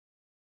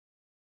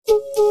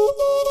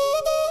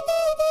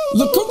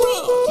Look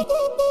around,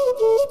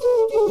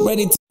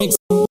 ready to make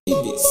some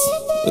babies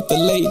with the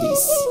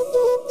ladies.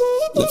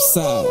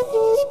 Leftside,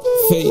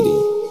 Faydee.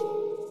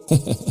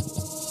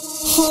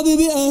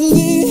 Habibi,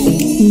 Albi,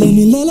 let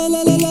me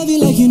love you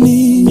like you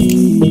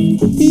need.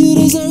 You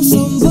deserve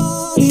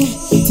somebody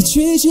to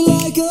treat you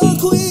like a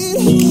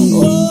queen.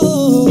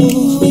 Oh,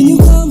 when you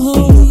come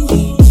home,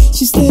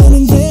 she's still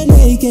in bed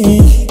naked.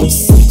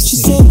 She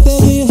said,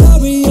 baby,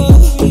 hurry up,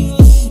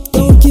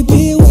 don't keep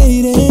me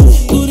waiting.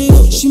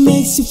 She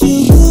makes you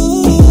feel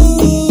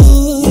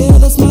good, yeah,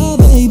 that's my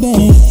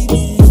baby.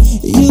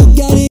 You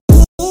got it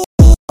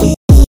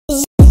good,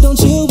 don't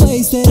you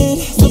waste it.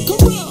 Look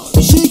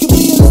around, She could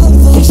be a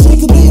lover, she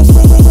could be a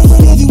friend.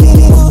 If you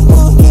really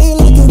want, feel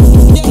like a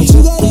man. But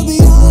you gotta be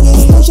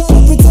honest, don't try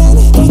to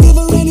pretend. Don't give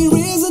her any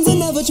reason to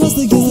never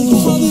trust again.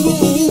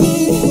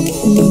 Habibi,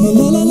 let me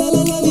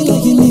love you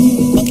like you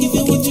need. I'll give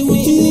you what you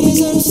need. You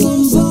deserve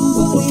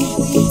somebody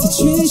to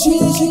treat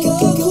you like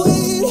a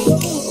queen.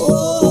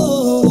 Oh,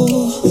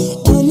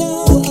 أنا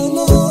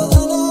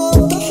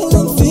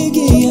بحلم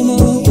فيكي أنا.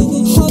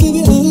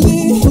 حبيبي قلبي,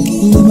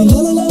 let me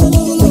love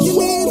you like you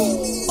need.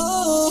 Oh,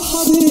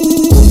 حبيبي.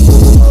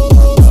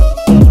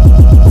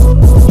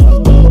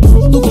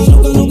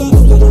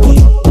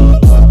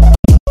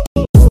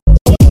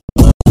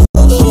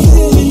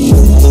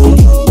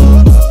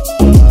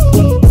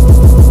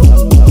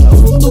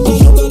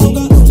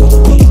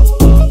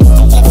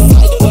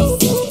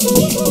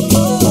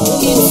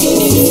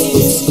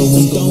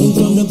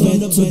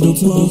 To the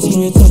ground,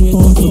 straight up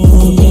on the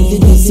ground, girl, you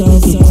deserve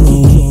the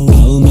crown.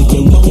 I'll make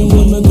you moan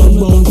when we go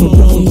round for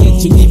round.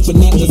 Get you deep in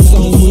the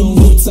song, we'll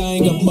put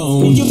tiger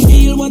bone. You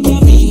feel what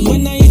I mean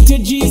when I hit your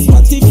G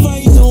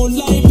Spotify, no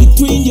lie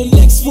between your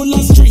legs full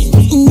of stream.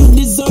 You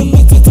deserve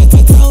better,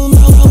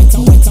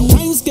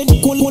 times get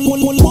cold, warm.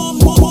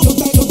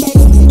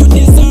 You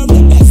deserve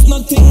the best,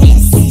 nothing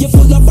less. You're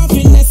full of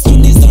happiness, you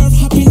deserve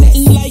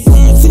happiness. Like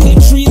birds in a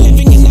tree,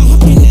 living in a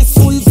happiness,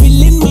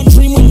 fulfilling my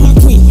dream with my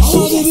queen.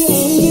 Habibi,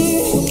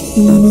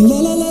 let me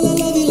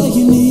love you like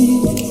you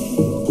need.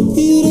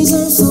 You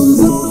deserve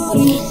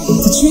somebody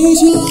to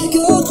treat you like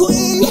a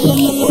queen.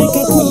 Like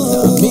a queen,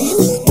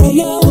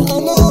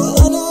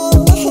 أنا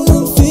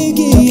بحلم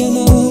فيكي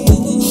أنا.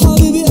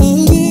 حبيبي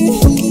قلبي,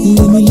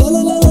 let me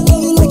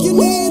love you like you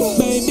need.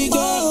 baby girl.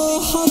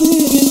 Oh,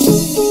 حبيبي.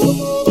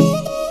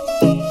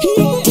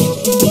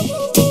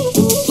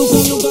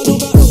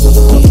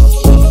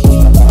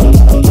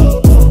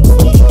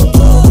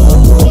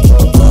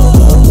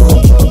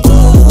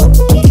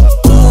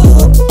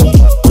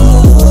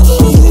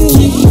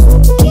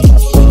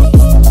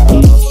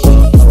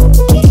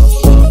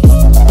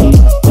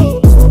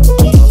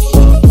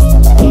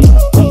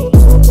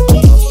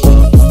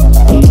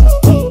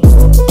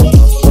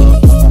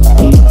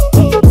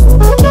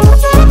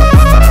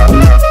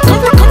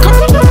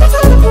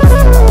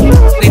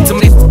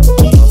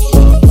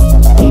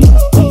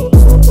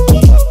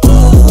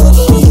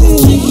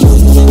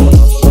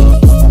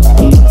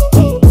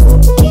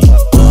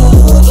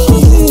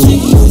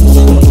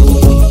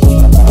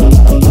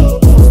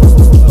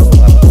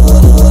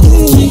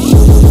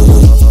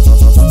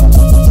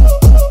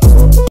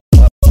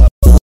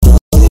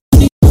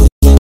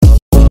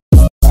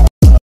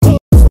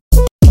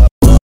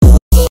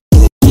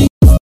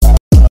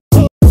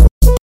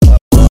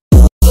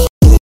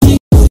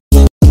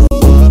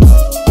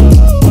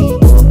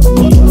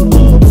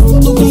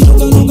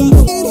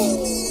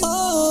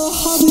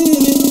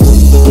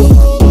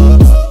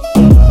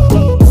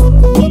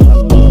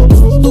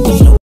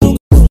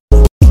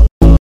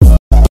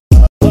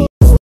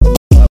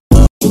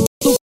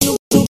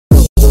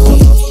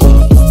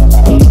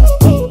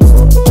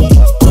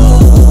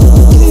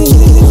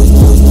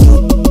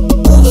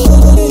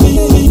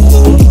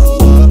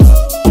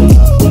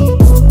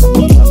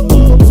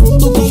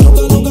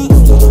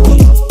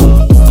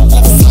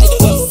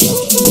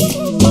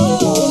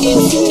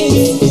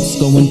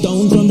 Going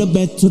down from the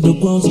bed to the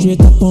ground,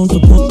 straight up on the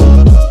ground.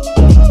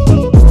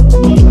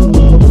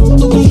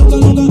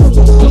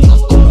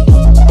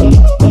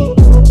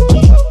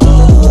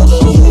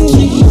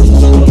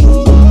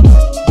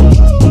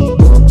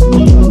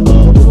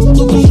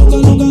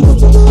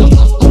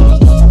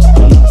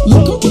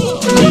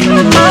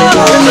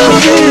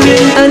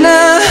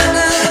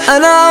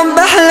 أنا عم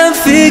بحلم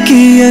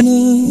فيكي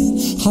أنا.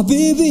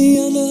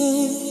 حبيبي أنا,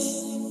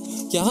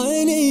 يا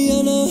عيني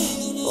أنا.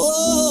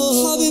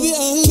 Oh, حبيبي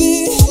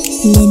قلبي,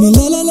 let me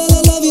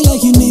love you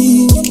like you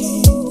need.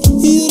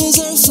 You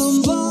deserve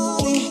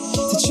somebody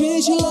to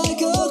treat you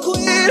like a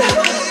queen.